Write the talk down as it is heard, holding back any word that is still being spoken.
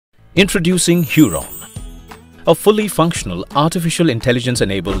Introducing Huron, a fully functional artificial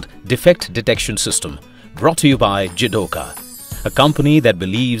intelligence-enabled defect detection system brought to you by Jidoka, a company that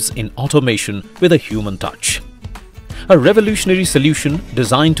believes in automation with a human touch. A revolutionary solution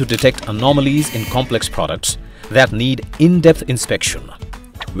designed to detect anomalies in complex products that need in-depth inspection.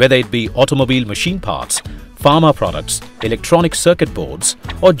 Whether it be automobile machine parts, pharma products, electronic circuit boards,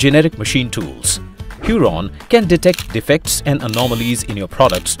 or generic machine tools, Huron can detect defects and anomalies in your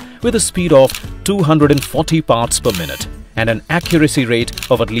products with a speed of 240 parts per minute and an accuracy rate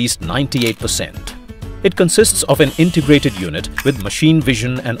of at least 98%. It consists of an integrated unit with machine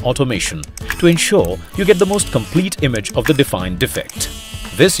vision and automation to ensure you get the most complete image of the defined defect.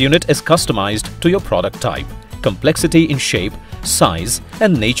 This unit is customized to your product type, complexity in shape, size,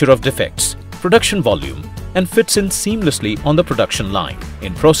 and nature of defects, production volume, and fits in seamlessly on the production line,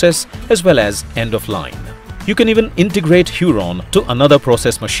 in process as well as end of line. You can even integrate Huron to another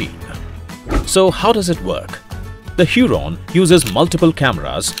process machine. So how does it work? The Huron uses multiple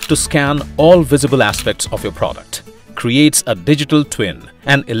cameras to scan all visible aspects of your product, creates a digital twin,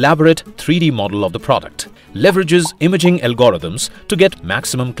 an elaborate 3D model of the product, leverages imaging algorithms to get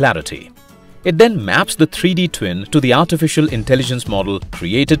maximum clarity. It then maps the 3D twin to the artificial intelligence model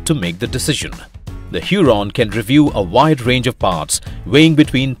created to make the decision. The Huron can review a wide range of parts weighing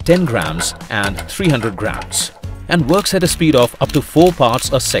between 10 grams and 300 grams and works at a speed of up to 4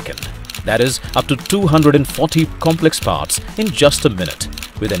 parts a second. That is up to 240 complex parts in just a minute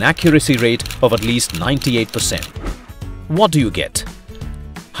with an accuracy rate of at least 98%. What do you get?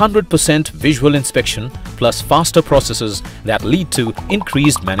 100% visual inspection plus faster processes that lead to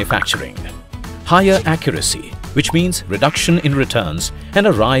increased manufacturing. Higher accuracy, which means reduction in returns and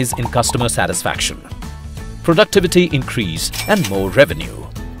a rise in customer satisfaction. Productivity increase and more revenue.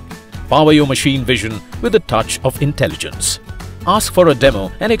 Power your machine vision with a touch of intelligence. Ask for a demo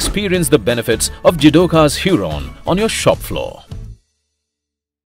and experience the benefits of Jidoka's Huron on your shop floor.